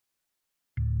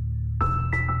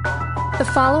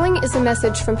The following is a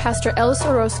message from Pastor Ellis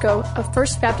Orozco of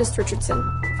First Baptist Richardson.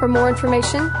 For more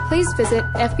information, please visit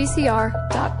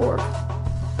fbcr.org.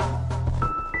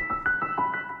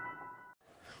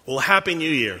 Well, Happy New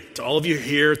Year to all of you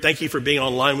here. Thank you for being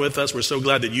online with us. We're so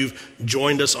glad that you've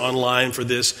joined us online for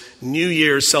this New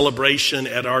Year's celebration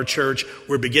at our church.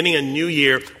 We're beginning a new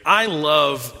year. I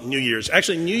love New Year's.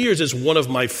 Actually, New Year's is one of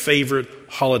my favorite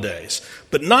holidays,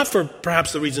 but not for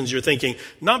perhaps the reasons you're thinking,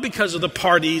 not because of the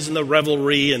parties and the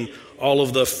revelry and all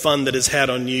of the fun that is had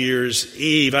on New Year's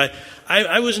Eve.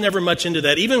 I was never much into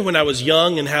that. Even when I was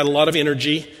young and had a lot of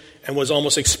energy and was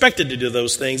almost expected to do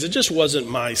those things, it just wasn't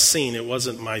my scene. It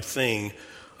wasn't my thing.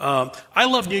 I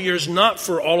love New Year's not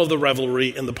for all of the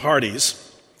revelry and the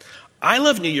parties. I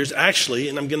love New Year's actually,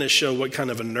 and I'm going to show what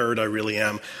kind of a nerd I really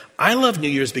am. I love New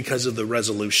Year's because of the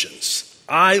resolutions.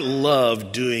 I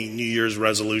love doing New Year's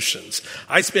resolutions.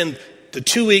 I spend the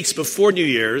 2 weeks before New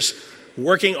Year's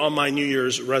working on my New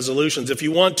Year's resolutions. If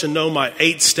you want to know my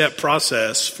 8-step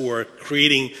process for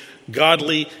creating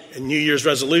godly and New Year's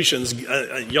resolutions,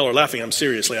 y'all are laughing. I'm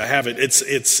seriously. I have it.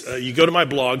 It's you go to my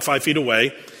blog, 5 Feet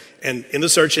Away, and in the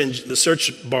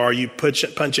search bar, you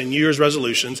punch in New Year's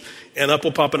resolutions, and up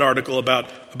will pop an article about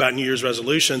New Year's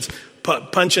resolutions.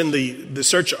 Punch in the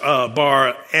search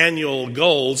bar annual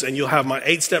goals, and you'll have my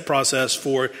 8-step process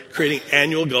for creating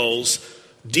annual goals.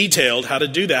 Detailed how to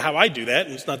do that, how I do that,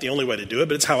 and it's not the only way to do it,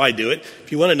 but it's how I do it.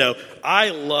 If you want to know, I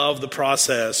love the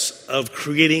process of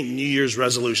creating New Year's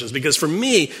resolutions because for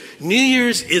me, New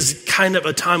Year's is kind of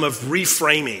a time of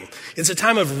reframing. It's a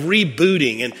time of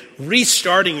rebooting and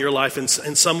restarting your life in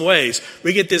some ways.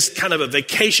 We get this kind of a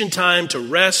vacation time to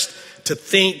rest, to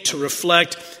think, to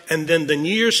reflect, and then the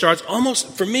New Year starts almost,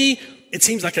 for me, it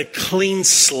seems like a clean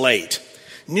slate.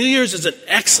 New Year's is an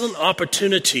excellent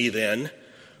opportunity then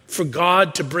for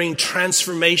God to bring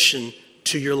transformation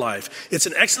to your life. It's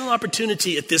an excellent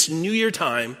opportunity at this New Year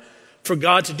time for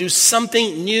God to do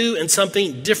something new and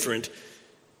something different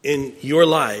in your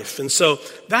life. And so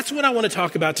that's what I want to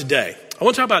talk about today. I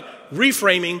want to talk about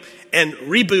reframing and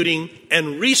rebooting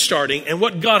and restarting and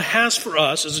what God has for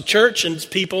us as a church and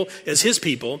as his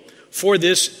people for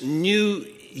this New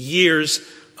Year's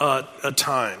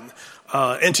time.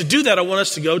 And to do that, I want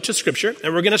us to go to Scripture,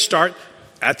 and we're going to start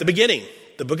at the beginning.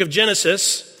 The book of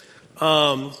Genesis,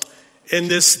 and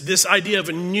this idea of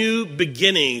new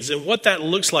beginnings and what that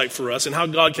looks like for us and how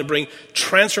God can bring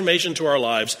transformation to our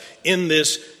lives in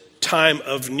this time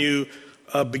of new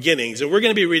beginnings. And we're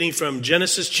going to be reading from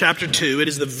Genesis chapter 2. It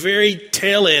is the very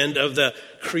tail end of the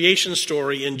creation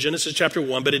story in Genesis chapter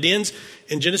 1, but it ends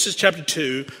in Genesis chapter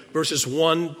 2, verses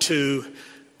 1, 2,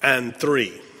 and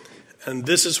 3. And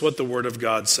this is what the Word of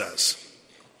God says.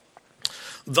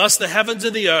 Thus the heavens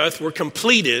and the earth were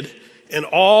completed in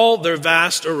all their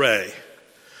vast array.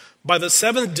 By the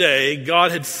seventh day, God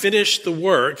had finished the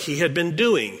work he had been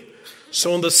doing.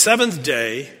 So on the seventh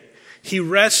day, he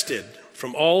rested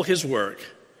from all his work.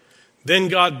 Then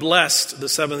God blessed the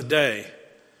seventh day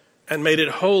and made it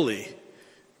holy,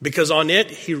 because on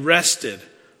it he rested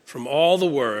from all the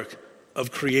work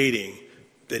of creating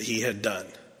that he had done.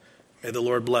 May the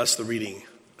Lord bless the reading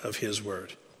of his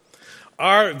word.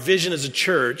 Our vision as a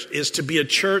church is to be a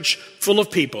church full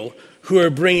of people who are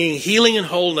bringing healing and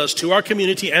wholeness to our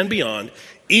community and beyond,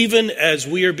 even as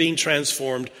we are being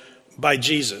transformed by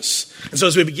Jesus. And so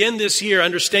as we begin this year,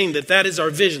 understanding that that is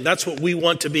our vision, that's what we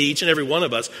want to be, each and every one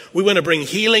of us. We want to bring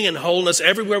healing and wholeness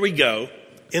everywhere we go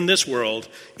in this world,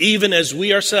 even as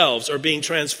we ourselves are being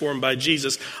transformed by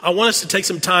Jesus. I want us to take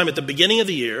some time at the beginning of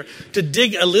the year to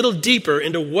dig a little deeper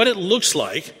into what it looks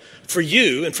like for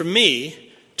you and for me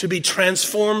to be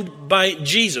transformed by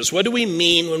Jesus. What do we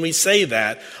mean when we say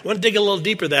that? I want to dig a little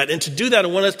deeper that. And to do that, I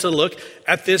want us to look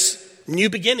at this new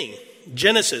beginning.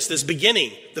 Genesis, this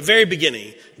beginning, the very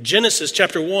beginning. Genesis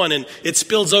chapter 1, and it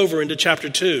spills over into chapter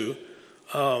 2.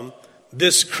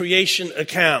 This creation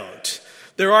account.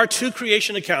 There are 2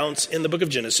 creation accounts in the book of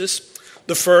Genesis.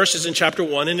 The first is in chapter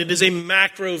 1, and it is a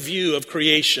macro view of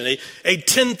creation, a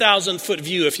 10,000-foot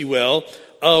view, if you will,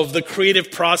 of the creative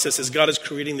process as God is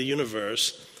creating the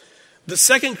universe. The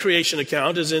second creation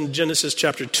account is in Genesis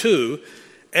chapter 2,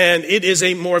 and it is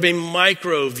more of a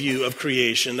micro view of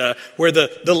creation, where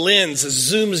the lens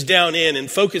zooms down in and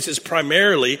focuses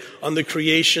primarily on the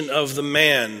creation of the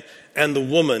man and the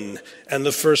woman and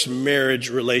the first marriage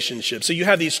relationship. So you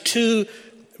have these 2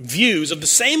 views of the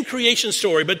same creation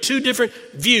story, but 2 different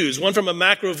views, one from a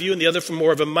macro view and the other from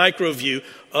more of a micro view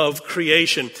of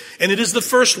creation. And it is the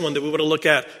first one that we want to look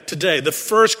at today, the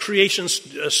first creation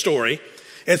story.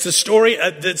 It's a story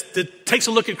that takes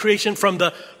a look at creation from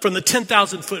the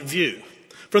 10,000-foot view,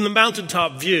 from the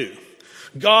mountaintop view.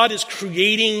 God is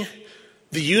creating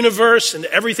the universe and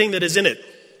everything that is in it.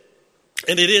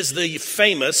 And it is the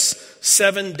famous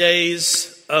 7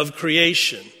 days of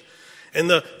creation. In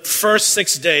the first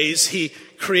 6 days, he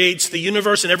creates the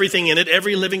universe and everything in it,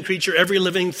 every living creature, every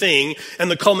living thing.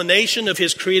 And the culmination of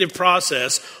his creative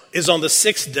process is on the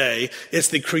 6th day. It's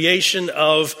the creation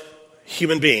of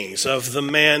human beings, of the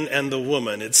man and the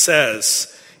woman. It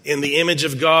says, in the image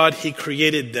of God, he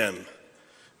created them.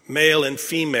 Male and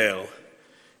female,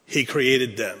 he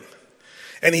created them.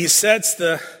 And he sets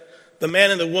the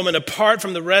man and the woman apart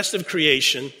from the rest of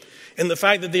creation in the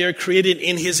fact that they are created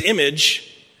in his image,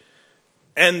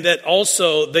 and that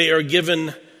also they are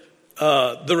given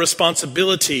the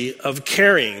responsibility of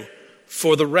caring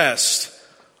for the rest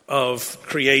of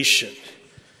creation.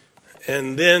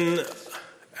 And then,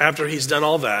 after he's done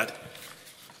all that,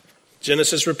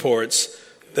 Genesis reports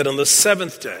that on the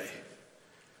 7th day,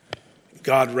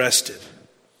 God rested.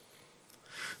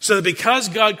 So that because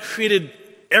God created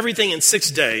everything in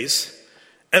 6 days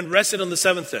and rested on the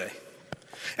 7th day,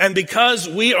 and because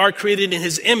we are created in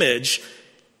his image,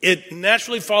 it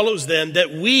naturally follows then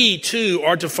that we too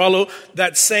are to follow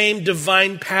that same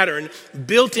divine pattern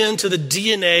built into the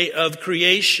DNA of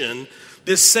creation,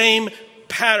 this same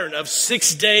pattern of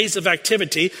 6 days of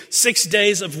activity, 6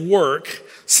 days of work,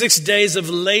 6 days of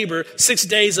labor, 6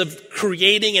 days of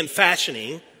creating and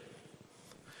fashioning.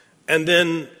 And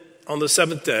then on the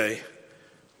 7th day,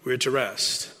 we're to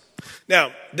rest.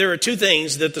 Now, there are two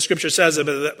things that the scripture says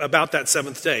about that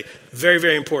 7th day. Very,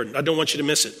 very important. I don't want you to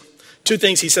miss it. Two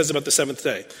things he says about the 7th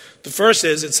day. The first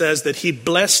is, it says that he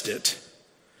blessed it.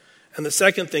 And the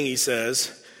second thing he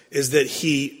says is that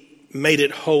he made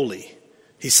it holy.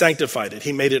 He sanctified it.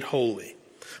 He made it holy.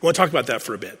 I want to talk about that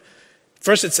for a bit.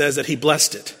 First, it says that he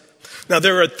blessed it. Now,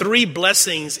 there are 3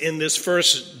 blessings in this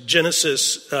first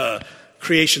Genesis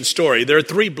creation story. There are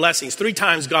 3 blessings. 3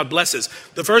 times God blesses.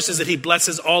 The first is that he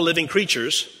blesses all living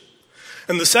creatures.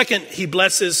 And the second, he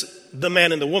blesses the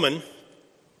man and the woman.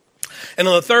 And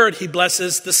on the third, he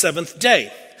blesses the 7th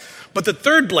day. But the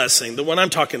third blessing, the one I'm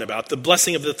talking about, the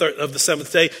blessing of the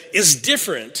 7th day, is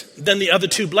different than the other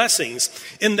 2 blessings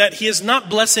in that he is not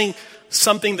blessing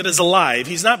something that is alive.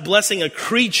 He's not blessing a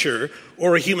creature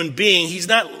or a human being. He's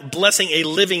not blessing a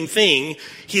living thing.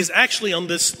 He's actually, on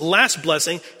this last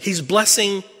blessing, he's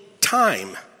blessing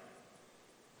time.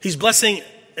 He's blessing,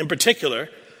 in particular,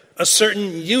 a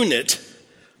certain unit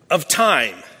of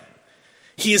time.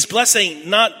 He is blessing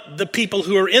not the people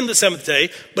who are in the 7th day,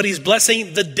 but he's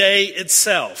blessing the day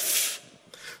itself.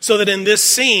 So that in this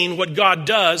scene, what God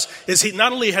does is he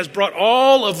not only has brought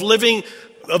all of the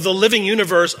living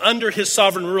universe under his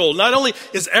sovereign rule. Not only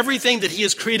is everything that he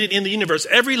has created in the universe,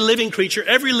 every living creature,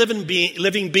 every living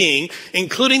being,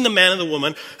 including the man and the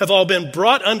woman, have all been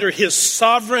brought under his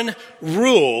sovereign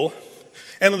rule.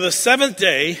 And on the 7th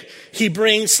day, he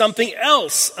brings something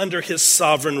else under his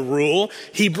sovereign rule.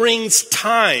 He brings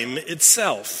time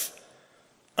itself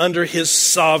under his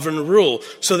sovereign rule,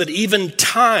 so that even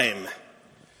time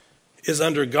is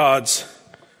under God's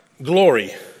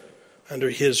glory,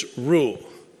 under his rule.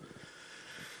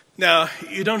 Now,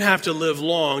 you don't have to live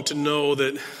long to know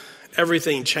that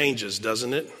everything changes,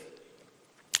 doesn't it?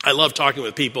 I love talking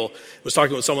with people. I was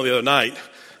talking with someone the other night,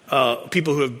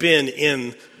 people who have been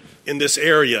in this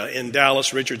area in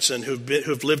Dallas, Richardson,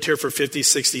 who've lived here for 50,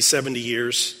 60, 70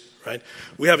 years, right?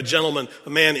 We have a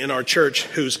man in our church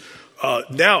who's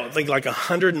now, I think, like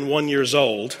 101 years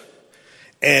old,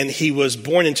 and he was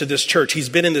born into this church. He's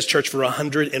been in this church for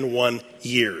 101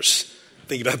 years.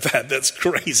 Think about that. That's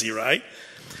crazy, right?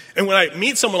 And when I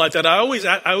meet someone like that, I always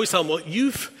tell them, well,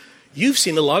 you've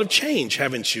seen a lot of change,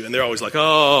 haven't you? And they're always like,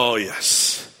 oh,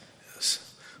 yes.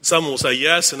 Someone will say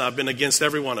yes, and I've been against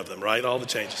every one of them, right? All the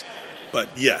changes. But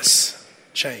yes,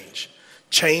 change.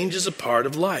 Change is a part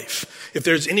of life. If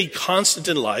there's any constant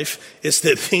in life, it's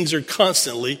that things are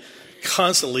constantly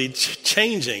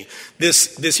changing.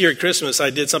 This year at Christmas, I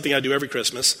did something I do every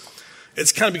Christmas.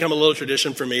 It's kind of become a little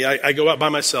tradition for me. I go out by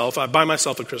myself. I buy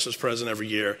myself a Christmas present every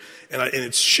year, and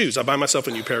it's shoes. I buy myself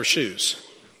a new pair of shoes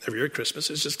every year at Christmas.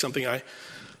 It's just something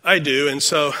I do. And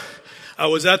so I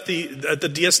was at the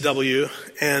DSW,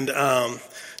 and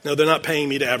no, they're not paying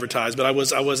me to advertise, but I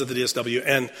was at the DSW,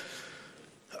 and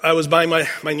I was buying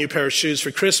my new pair of shoes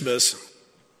for Christmas.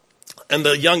 And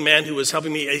the young man who was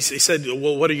helping me, he said,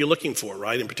 well, what are you looking for,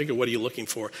 right? In particular, what are you looking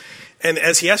for? And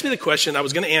as he asked me the question, I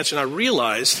was going to answer, and I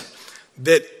realized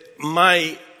that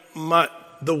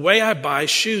the way I buy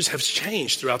shoes has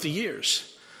changed throughout the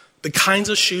years. The kinds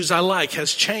of shoes I like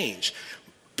has changed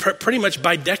pretty much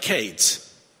by decades.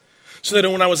 So that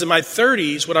when I was in my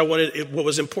 30s, what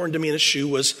was important to me in a shoe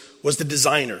was the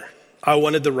designer. I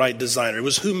wanted the right designer. It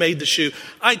was who made the shoe.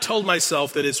 I told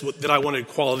myself that I wanted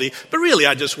quality, but really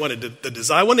I just wanted the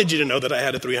design. I wanted you to know that I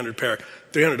had a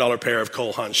 $300 pair of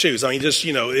Cole Haan shoes. I mean, just,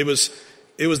 it was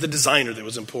the designer that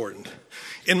was important.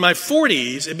 In my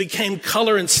 40s, it became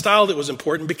color and style that was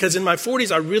important because in my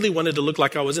 40s, I really wanted to look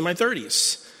like I was in my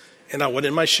 30s. And I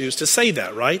wanted my shoes to say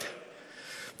that, right?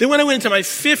 Then when I went into my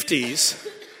 50s,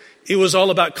 it was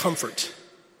all about comfort.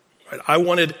 Right? I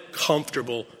wanted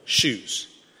comfortable shoes.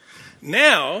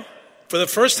 Now, for the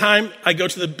first time, I go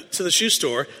to the shoe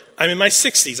store. I'm in my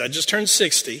 60s. I just turned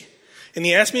 60. And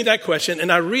he asked me that question,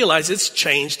 and I realize it's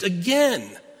changed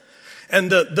again.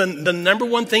 And the number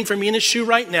one thing for me in a shoe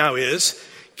right now is,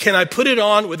 can I put it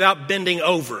on without bending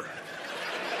over?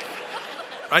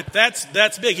 Right?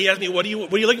 That's big. He asked me, what are you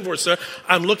looking for, sir?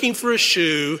 I'm looking for a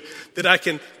shoe that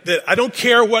I don't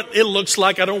care what it looks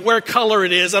like. I don't care what color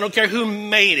it is. I don't care who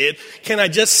made it. Can I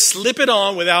just slip it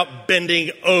on without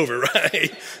bending over,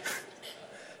 right?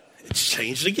 It's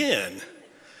changed again.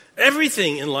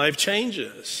 Everything in life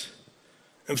changes.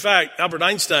 In fact, Albert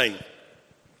Einstein,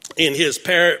 in his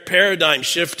paradigm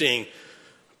shifting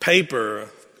paper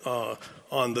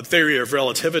on the theory of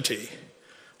relativity,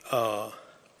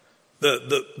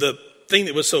 the thing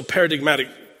that was so paradigmatic,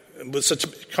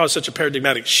 caused such a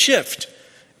paradigmatic shift,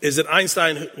 is that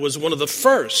Einstein was one of the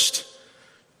first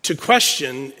to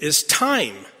question, is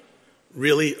time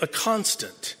really a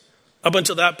constant? Up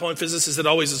until that point, physicists had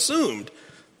always assumed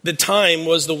that time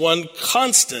was the one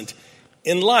constant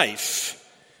in life.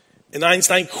 And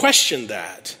Einstein questioned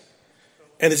that.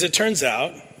 And as it turns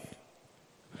out,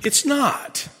 it's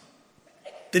not.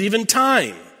 That even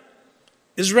time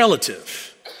is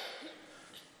relative.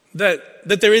 That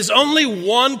there is only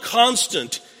one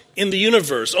constant in the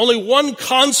universe, only one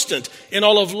constant in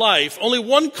all of life, only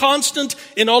one constant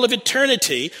in all of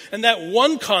eternity, and that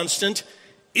one constant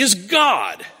is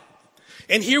God.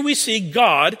 And here we see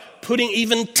God putting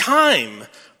even time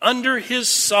under his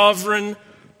sovereign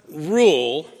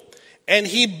rule, and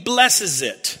he blesses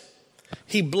it.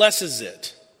 He blesses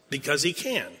it because he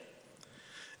can.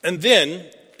 And then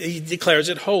he declares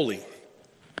it holy.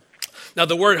 Now,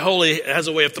 the word holy has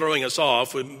a way of throwing us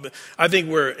off. I think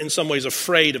we're in some ways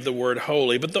afraid of the word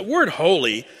holy. But the word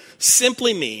holy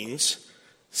simply means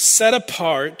set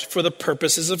apart for the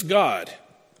purposes of God.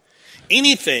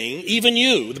 Anything, even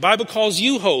you, the Bible calls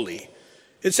you holy.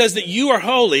 It says that you are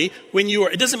holy when you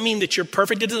are. It doesn't mean that you're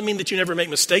perfect. It doesn't mean that you never make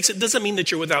mistakes. It doesn't mean that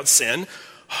you're without sin.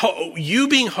 You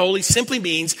being holy simply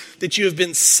means that you have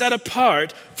been set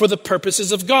apart for the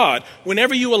purposes of God.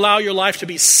 Whenever you allow your life to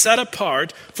be set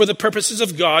apart for the purposes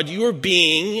of God, you are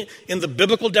being, in the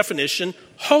biblical definition,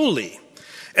 holy.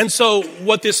 And so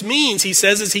what this means, he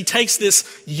says, is he takes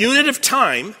this unit of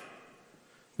time,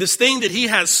 this thing that he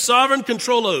has sovereign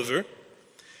control over,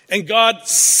 and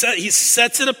he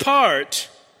sets it apart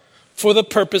for the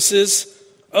purposes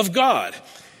of God.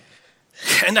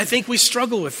 And I think we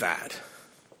struggle with that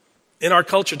in our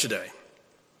culture today.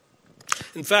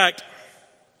 In fact,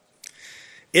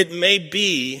 it may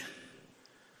be,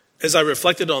 as I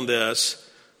reflected on this,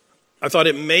 I thought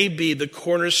it may be the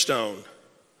cornerstone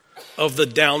of the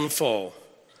downfall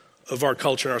of our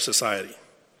culture and our society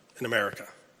in America,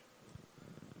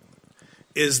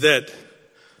 is that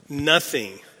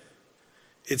nothing,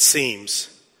 it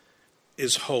seems,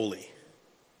 is holy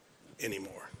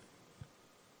anymore.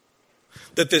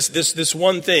 That this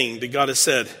one thing that God has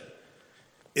said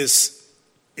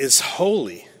is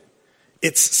holy.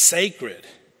 It's sacred.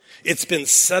 It's been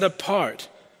set apart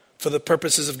for the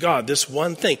purposes of God. This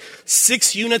one thing.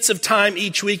 6 units of time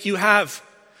each week you have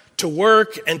to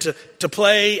work and to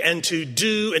play and to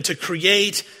do and to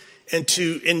create and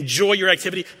to enjoy your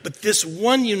activity. But this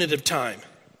one unit of time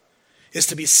is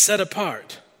to be set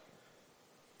apart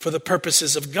for the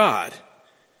purposes of God.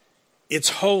 It's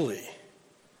holy.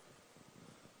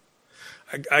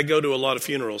 I go to a lot of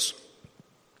funerals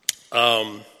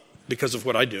because of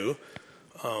what I do.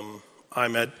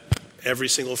 I'm at every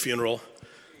single funeral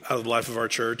out of the life of our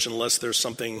church. Unless there's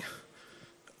something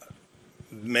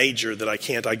major that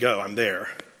I go. I'm there.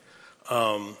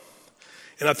 And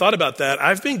I thought about that.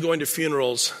 I've been going to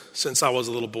funerals since I was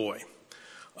a little boy.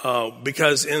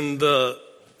 Because in the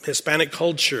Hispanic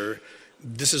culture,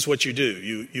 this is what you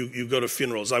do. You go to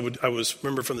funerals. I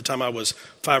remember from the time I was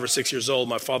 5 or 6 years old,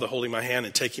 my father holding my hand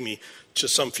and taking me to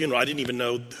some funeral. I didn't even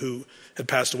know who had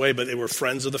passed away, but they were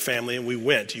friends of the family, and we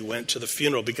went. You went to the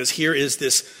funeral because here is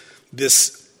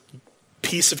this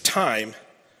piece of time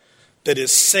that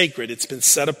is sacred. It's been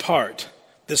set apart,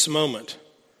 this moment,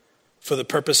 for the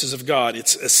purposes of God.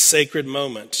 It's a sacred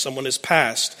moment. Someone has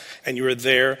passed, and you are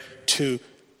there to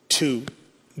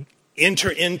enter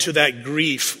into that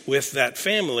grief with that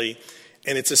family,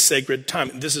 and it's a sacred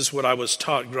time. This is what I was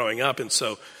taught growing up, and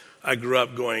so I grew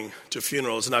up going to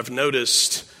funerals, and I've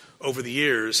noticed over the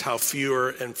years how fewer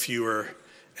and fewer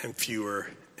and fewer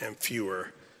and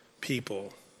fewer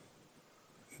people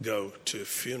go to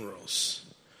funerals.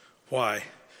 Why?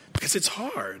 Because it's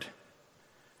hard.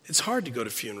 It's hard to go to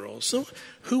funerals. So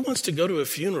who wants to go to a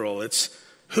funeral?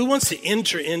 Who wants to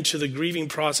enter into the grieving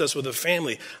process with a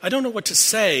family? I don't know what to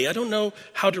say. I don't know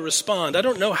how to respond. I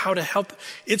don't know how to help.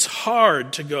 It's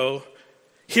hard to go.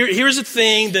 Here's a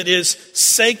thing that is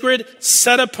sacred,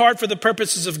 set apart for the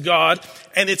purposes of God,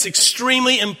 and it's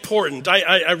extremely important.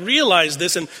 I realized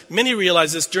this, and many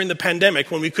realized this during the pandemic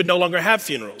when we could no longer have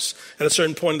funerals. At a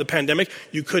certain point in the pandemic,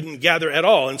 you couldn't gather at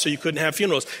all, and so you couldn't have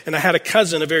funerals. And I had a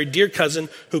cousin, a very dear cousin,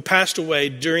 who passed away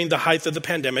during the height of the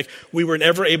pandemic. We were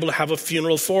never able to have a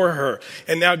funeral for her.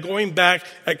 And now going back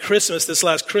at Christmas, this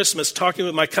last Christmas, talking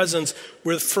with my cousins,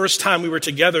 were the first time we were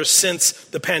together since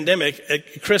the pandemic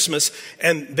at Christmas,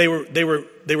 and they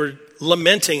were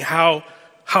lamenting how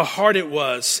hard it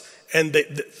was. And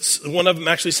one of them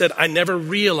actually said, I never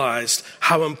realized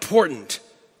how important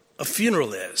a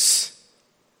funeral is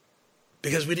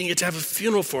because we didn't get to have a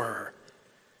funeral for her.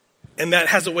 And that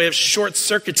has a way of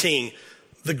short-circuiting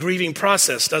the grieving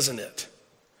process, doesn't it?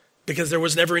 Because there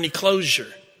was never any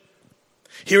closure.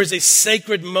 Here is a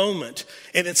sacred moment,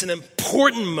 and it's an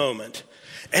important moment.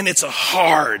 And it's a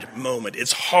hard moment.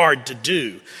 It's hard to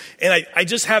do. And I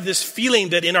just have this feeling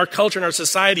that in our culture, in our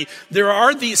society, there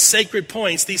are these sacred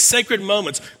points, these sacred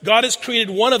moments. God has created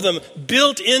one of them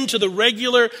built into the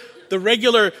regular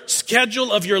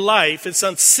schedule of your life. It's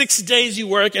on 6 days you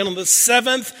work, and on the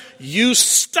 7th, you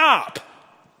stop.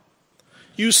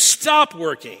 You stop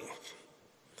working.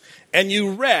 And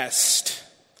you rest.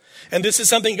 And this is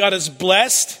something God has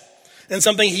blessed. And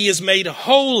something he has made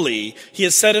holy. He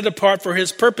has set it apart for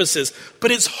his purposes. But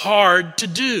it's hard to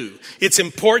do. It's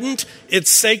important,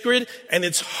 it's sacred, and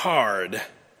it's hard.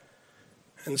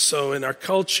 And so in our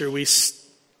culture, we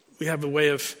have a way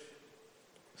of,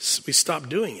 we stop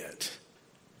doing it.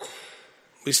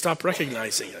 We stop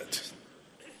recognizing it.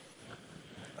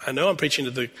 I know I'm preaching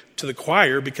to the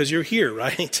choir because you're here,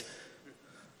 right?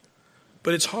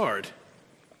 But it's hard.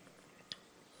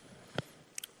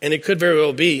 And it could very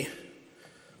well be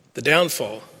the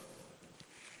downfall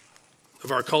of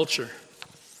our culture,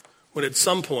 when at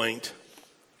some point,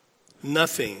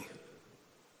 nothing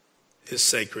is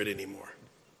sacred anymore.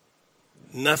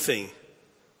 Nothing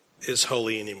is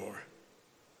holy anymore.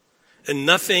 And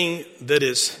nothing that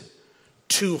is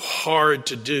too hard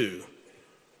to do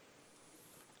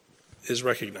is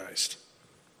recognized.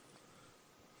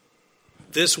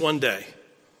 This one day,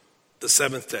 the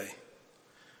 7th day,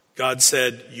 God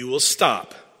said, you will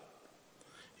stop.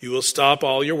 You will stop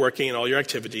all your working and all your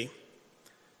activity,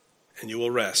 and you will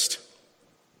rest.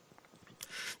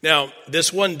 Now,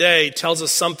 this one day tells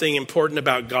us something important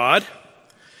about God.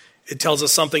 It tells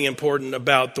us something important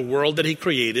about the world that he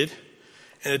created,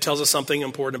 and it tells us something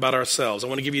important about ourselves. I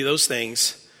want to give you those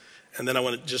things, and then I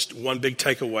want just one big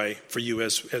takeaway for you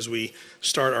as we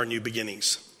start our new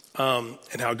beginnings, and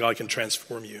how God can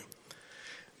transform you.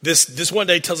 This one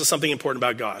day tells us something important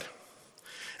about God.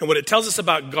 And what it tells us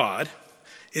about God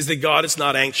is that God is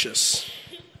not anxious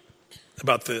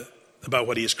about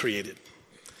what he has created.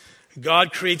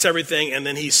 God creates everything, and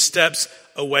then he steps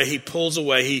away, he pulls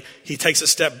away, he takes a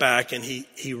step back, and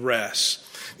he rests.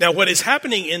 Now, what is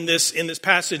happening in this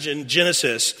passage in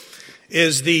Genesis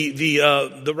is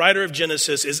the writer of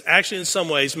Genesis is actually in some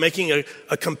ways making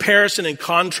a comparison and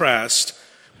contrast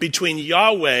between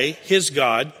Yahweh, his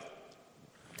God,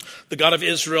 the God of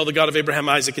Israel, the God of Abraham,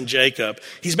 Isaac, and Jacob.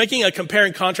 He's making a compare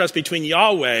and contrast between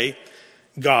Yahweh,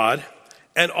 God,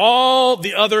 and all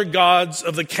the other gods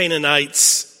of the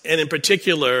Canaanites, and in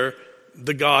particular,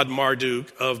 the god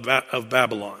Marduk of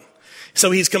Babylon.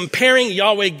 So he's comparing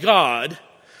Yahweh, God,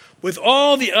 with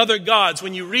all the other gods.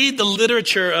 When you read the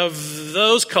literature of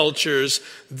those cultures,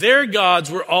 their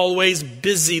gods were always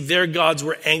busy. Their gods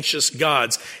were anxious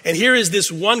gods. And here is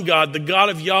this one God, the God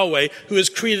of Yahweh, who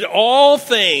has created all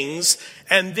things,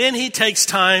 and then he takes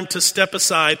time to step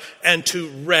aside and to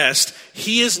rest.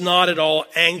 He is not at all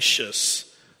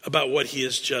anxious about what he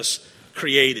has just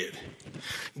created.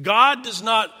 God does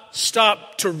not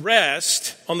stop to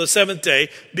rest on the 7th day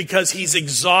because he's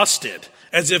exhausted,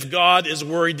 as if God is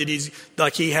worried that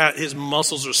his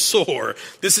muscles are sore.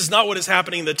 This is not what is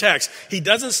happening in the text. He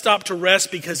doesn't stop to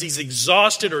rest because he's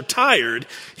exhausted or tired.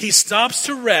 He stops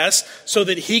to rest so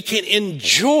that he can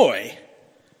enjoy,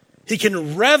 he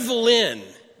can revel in,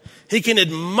 he can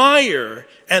admire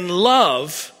and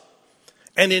love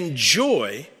and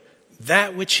enjoy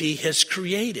that which he has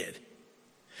created.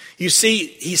 You see,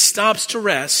 he stops to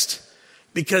rest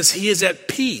because he is at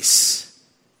peace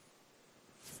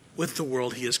with the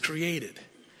world he has created.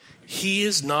 He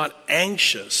is not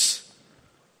anxious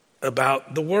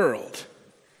about the world.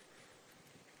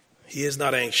 He is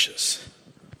not anxious.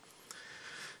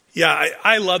 Yeah,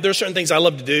 I love, there are certain things I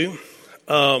love to do.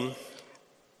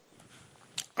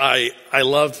 I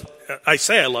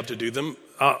say I love to do them.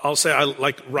 I'll say I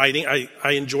like writing.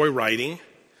 I enjoy writing,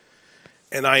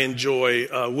 and I enjoy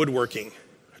woodworking.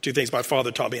 Two things my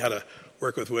father taught me how to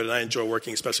work with wood, and I enjoy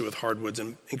working, especially with hardwoods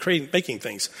and making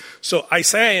things. So I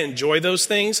say I enjoy those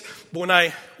things, but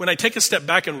when I take a step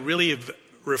back and really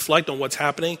reflect on what's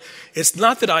happening, it's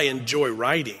not that I enjoy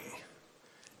writing.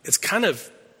 It's kind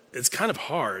of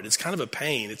hard. It's kind of a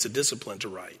pain. It's a discipline to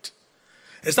write.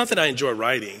 It's not that I enjoy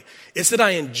writing. It's that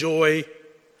I enjoy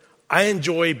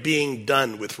being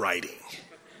done with writing.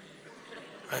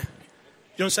 Right? You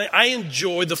know what I'm saying? I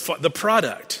enjoy the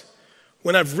product.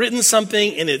 When I've written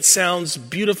something and it sounds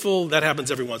beautiful, that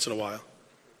happens every once in a while.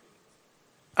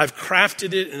 I've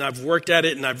crafted it and I've worked at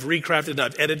it and I've recrafted it and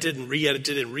I've edited and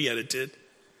re-edited,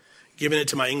 given it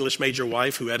to my English major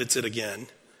wife who edits it again.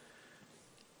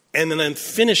 And then I'm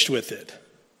finished with it.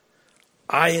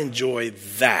 I enjoy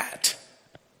that.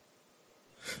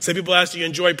 Some people ask, do you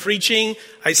enjoy preaching?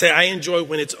 I say, I enjoy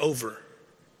when it's over,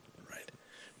 right?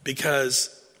 Because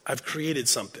I've created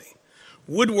something.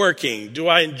 Woodworking, do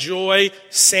I enjoy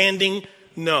sanding?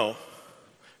 No.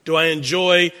 Do I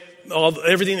enjoy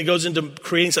everything that goes into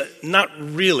creating something? Not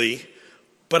really.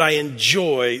 But I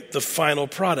enjoy the final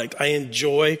product. I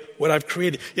enjoy what I've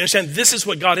created. You understand? This is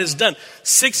what God has done.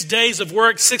 6 days of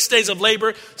work, 6 days of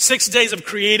labor, 6 days of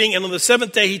creating. And on the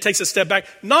seventh day, he takes a step back,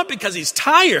 not because he's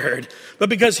tired, but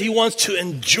because he wants to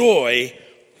enjoy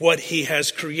what he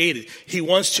has created. He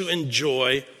wants to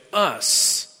enjoy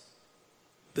us.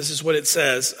 This is what it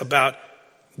says about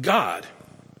God.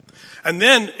 And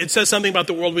then it says something about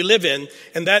the world we live in,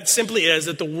 and that simply is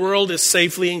that the world is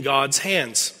safely in God's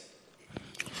hands.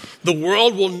 The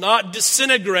world will not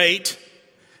disintegrate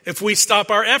if we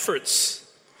stop our efforts.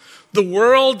 The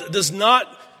world does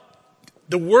not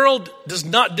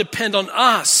depend on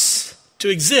us to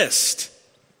exist,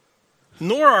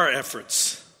 nor our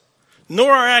efforts,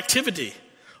 nor our activity.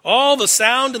 All the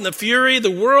sound and the fury,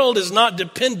 the world is not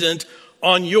dependent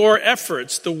on your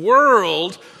efforts. The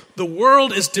world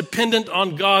is dependent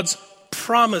on God's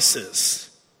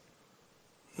promises,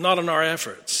 not on our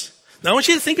efforts. Now, I want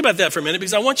you to think about that for a minute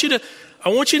because I want you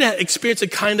to experience a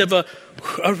kind of a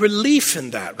relief in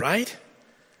that, right?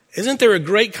 Isn't there a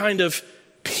great kind of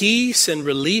peace and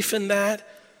relief in that?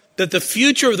 That the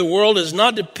future of the world is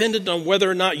not dependent on whether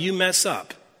or not you mess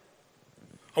up,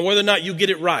 on whether or not you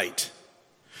get it right.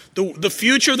 The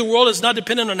future of the world is not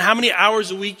dependent on how many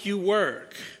hours a week you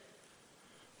work.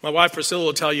 My wife Priscilla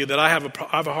will tell you that I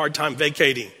have a hard time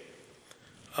vacating.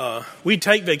 We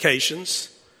take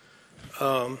vacations.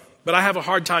 But I have a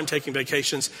hard time taking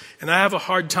vacations, and I have a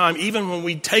hard time, even when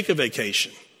we take a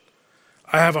vacation,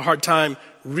 I have a hard time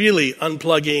really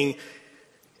unplugging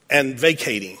and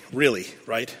vacating, really,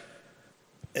 right?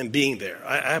 And being there.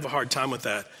 I have a hard time with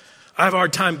that. I have a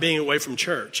hard time being away from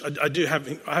church. I have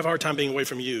a hard time being away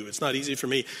from you. It's not easy for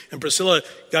me. And Priscilla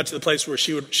got to the place where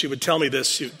she would tell me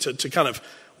this to kind of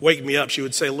wake me up. She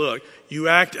would say, look, you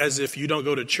act as if you don't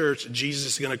go to church,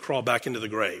 Jesus is going to crawl back into the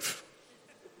grave.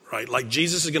 Right? Like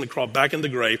Jesus is going to crawl back in the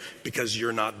grave because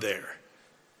you're not there.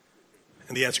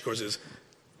 And the answer, of course, is,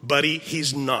 buddy,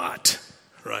 he's not.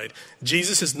 Right?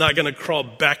 Jesus is not going to crawl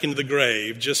back into the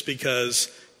grave just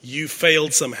because you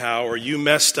failed somehow or you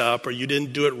messed up or you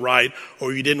didn't do it right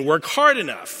or you didn't work hard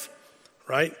enough.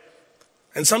 Right?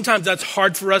 And sometimes that's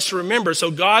hard for us to remember.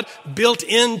 So God built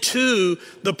into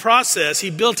the process, he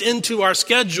built into our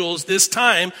schedules this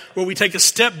time where we take a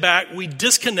step back, we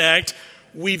disconnect,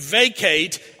 we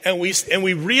vacate, and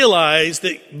we realize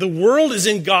that the world is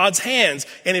in God's hands.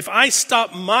 And if I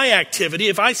stop my activity,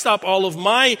 if I stop all of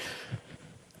my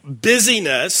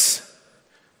busyness,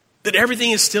 that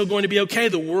everything is still going to be okay.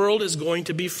 The world is going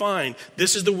to be fine.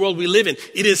 This is the world we live in.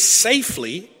 It is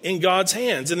safely in God's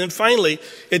hands. And then finally,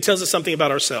 it tells us something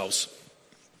about ourselves.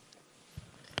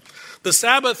 The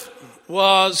Sabbath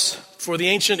was, for the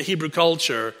ancient Hebrew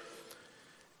culture,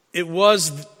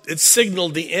 it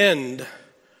signaled the end,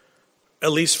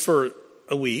 at least for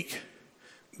a week,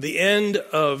 the end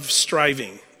of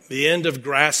striving, the end of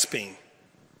grasping,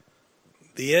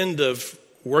 the end of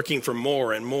working for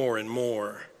more and more and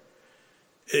more.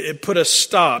 It put a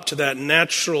stop to that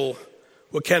natural,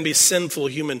 what can be sinful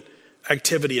human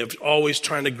activity of always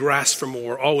trying to grasp for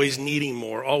more, always needing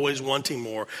more, always wanting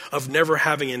more, of never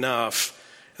having enough.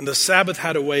 And the Sabbath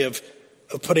had a way of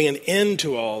putting an end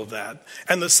to all of that.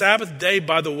 And the Sabbath day,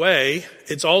 by the way,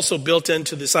 it's also built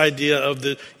into this idea of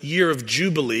the year of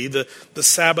Jubilee, the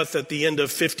Sabbath at the end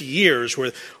of 50 years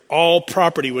where all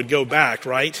property would go back,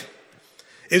 right?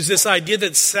 It was this idea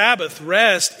that Sabbath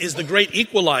rest is the great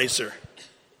equalizer.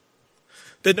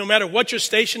 That no matter what your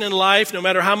station in life, no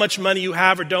matter how much money you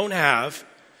have or don't have,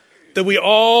 that we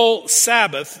all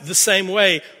Sabbath the same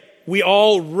way. We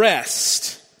all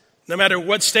rest. No matter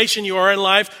what station you are in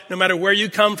life, no matter where you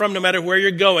come from, no matter where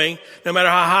you're going, no matter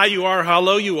how high you are, how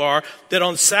low you are, that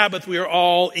on Sabbath we are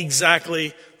all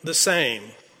exactly the same.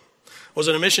 I was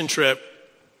on a mission trip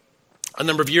a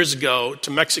number of years ago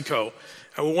to Mexico.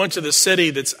 And we went to the city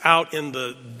that's out in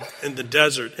the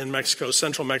desert in Mexico,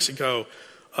 central Mexico,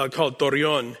 called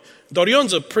Torreon.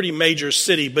 Torreon's a pretty major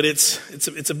city, but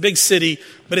it's a big city,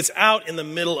 but it's out in the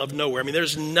middle of nowhere. I mean,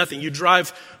 there's nothing. You drive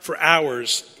for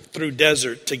hours through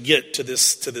desert to get to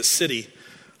this city.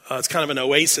 It's kind of an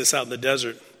oasis out in the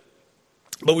desert.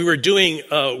 But we were doing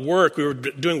work. We were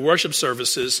doing worship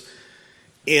services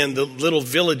in the little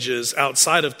villages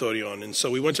outside of Torreon. And so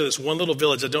we went to this one little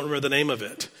village. I don't remember the name of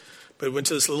it. But we went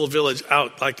to this little village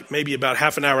out, like maybe about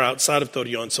half an hour outside of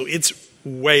Torreon. So it's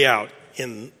way out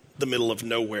in the middle of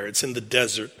nowhere. It's in the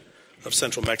desert of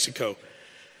central Mexico.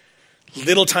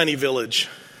 Little tiny village.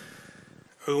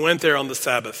 We went there on the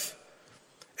Sabbath.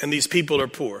 And these people are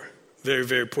poor, very,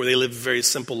 very poor. They live very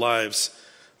simple lives.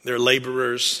 They're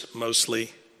laborers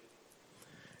mostly.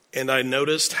 And I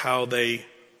noticed how they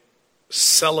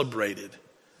celebrated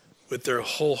with their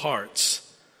whole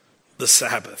hearts the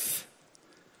Sabbath.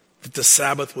 That the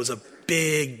Sabbath was a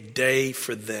big day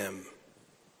for them.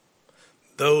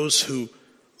 Those who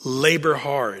labor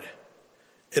hard.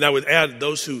 And I would add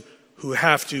those who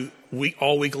have to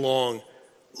all week long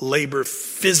labor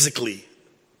physically,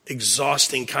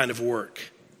 exhausting kind of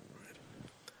work.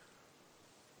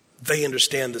 They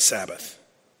understand the Sabbath.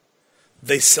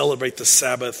 They celebrate the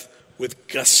Sabbath with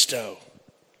gusto,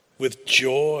 with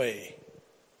joy.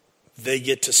 They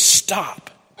get to stop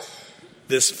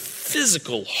this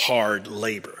physical hard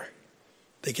labor.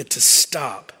 They get to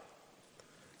stop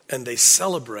and they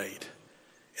celebrate.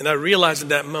 And I realized in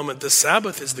that moment the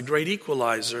Sabbath is the great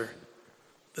equalizer,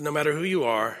 that no matter who you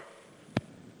are,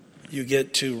 you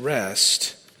get to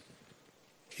rest.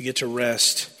 You get to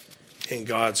rest in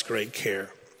God's great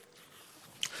care.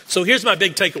 So here's my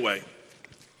big takeaway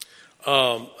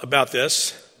about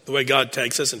this, the way God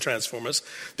takes us and transforms us.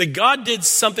 That God did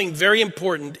something very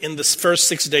important in the first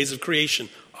 6 days of creation,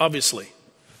 obviously.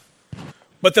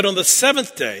 But that on the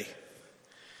seventh day,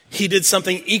 he did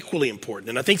something equally important.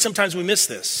 And I think sometimes we miss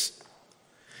this.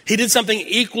 He did something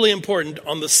equally important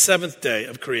on the seventh day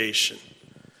of creation.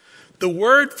 The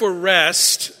word for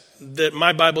rest, that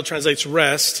my Bible translates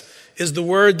rest, is the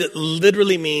word that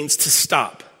literally means to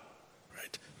stop,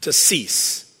 right? To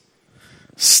cease.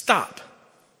 Stop.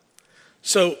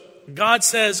 So God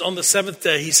says on the seventh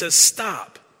day, he says,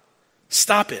 stop.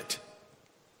 Stop it.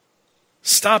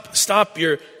 Stop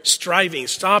your striving.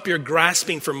 Stop your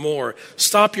grasping for more.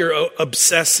 Stop your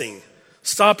obsessing.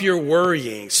 Stop your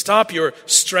worrying. Stop your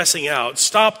stressing out.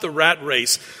 Stop the rat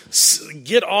race.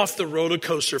 Get off the roller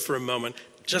coaster for a moment.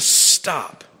 Just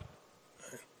stop.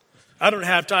 I don't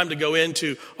have time to go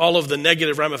into all of the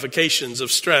negative ramifications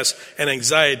of stress and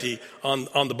anxiety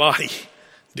on the body.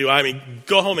 Do I? I mean,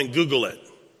 go home and Google it.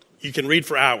 You can read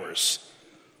for hours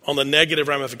on the negative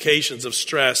ramifications of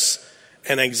stress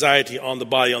and anxiety on the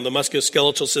body, on the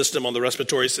musculoskeletal system, on the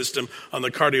respiratory system, on the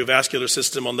cardiovascular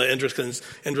system, on the endocrine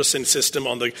system,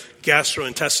 on the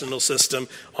gastrointestinal system,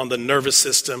 on the nervous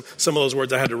system. Some of those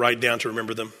words I had to write down to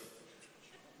remember them.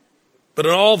 But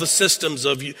in all the systems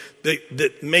of you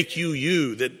that make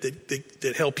you,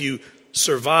 that help you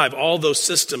survive, all those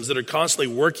systems that are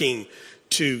constantly working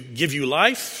to give you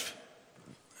life,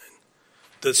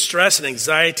 the stress and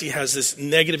anxiety has this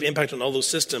negative impact on all those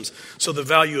systems. So the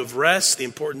value of rest, the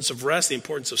importance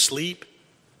of sleep,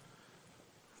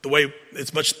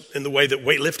 it's much in the way that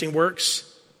weightlifting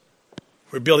works.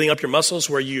 We're building up your muscles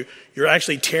where you're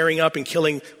actually tearing up and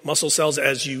killing muscle cells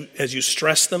as you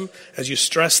stress them,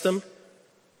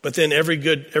 But then every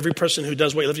person who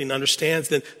does weightlifting understands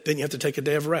then you have to take a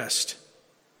day of rest.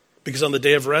 Because on the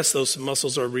day of rest, those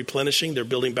muscles are replenishing, they're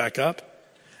building back up.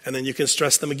 And then you can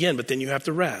stress them again, but then you have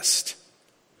to rest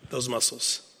those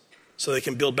muscles so they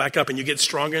can build back up. And you get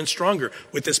stronger and stronger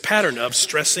with this pattern of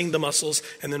stressing the muscles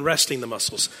and then resting the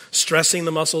muscles. Stressing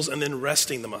the muscles and then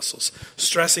resting the muscles.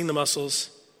 Stressing the muscles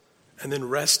and then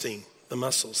resting the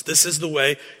muscles. This is the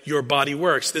way your body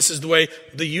works. This is the way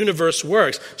the universe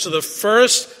works. So the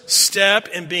first step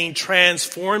in being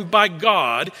transformed by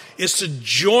God is to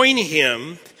join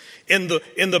him in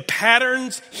the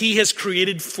patterns he has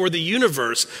created for the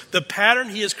universe, the pattern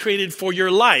he has created for your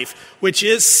life, which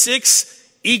is 6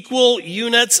 equal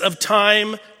units of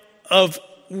time of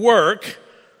work,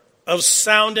 of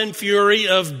sound and fury,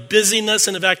 of busyness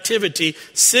and of activity,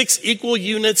 6 equal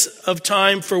units of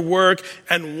time for work,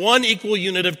 and 1 equal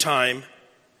unit of time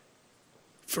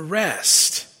for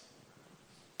rest,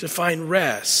 to find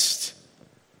rest.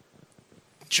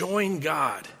 Join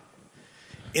God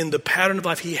in the pattern of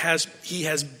life he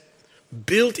has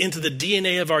built into the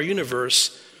DNA of our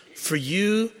universe for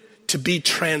you to be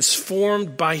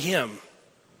transformed by him.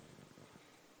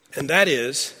 And that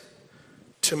is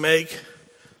to make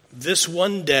this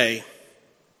one day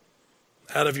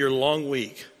out of your long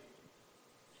week,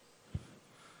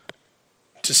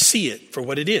 to see it for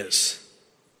what it is.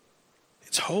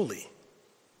 It's holy.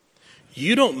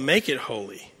 You don't make it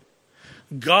holy.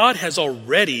 God has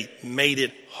already made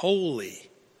it holy.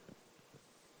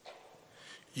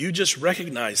 You just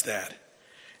recognize that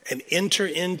and enter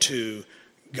into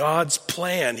God's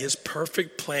plan, his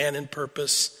perfect plan and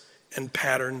purpose and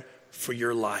pattern for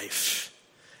your life.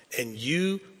 And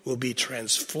you will be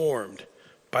transformed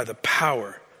by the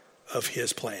power of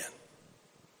his plan.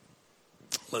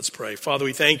 Let's pray. Father,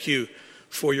 we thank you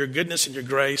for your goodness and your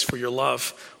grace, for your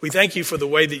love. We thank you for the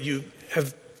way that you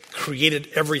have created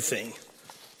everything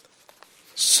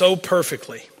so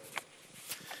perfectly,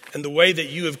 and the way that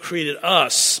you have created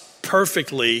us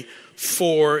perfectly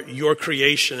for your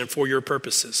creation and for your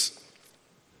purposes.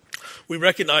 We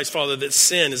recognize, Father, that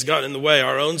sin has gotten in the way,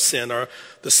 our own sin,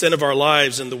 the sin of our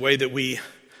lives, and the way that we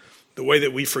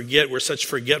forget. We're such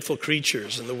forgetful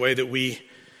creatures, and the way that we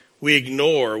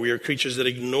ignore. We are creatures that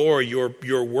ignore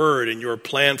your word and your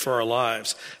plan for our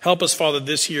lives. Help us, Father,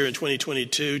 this year in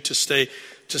 2022 to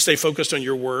stay focused on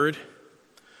your word.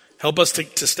 Help us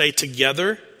to stay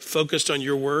together, focused on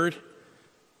your word.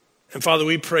 And Father,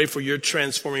 we pray for your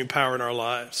transforming power in our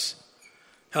lives.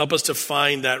 Help us to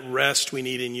find that rest we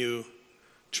need in you,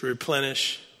 to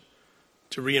replenish,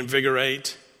 to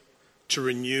reinvigorate, to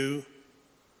renew.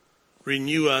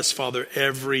 Renew us, Father,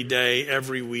 every day,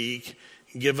 every week.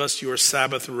 Give us your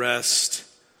Sabbath rest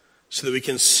so that we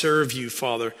can serve you,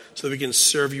 Father, so that we can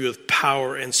serve you with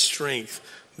power and strength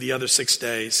the other 6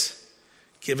 days.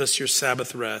 Give us your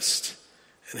Sabbath rest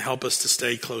and help us to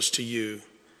stay close to you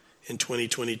in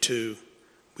 2022.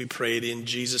 We pray it in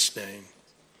Jesus' name.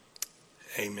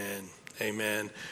 Amen. Amen.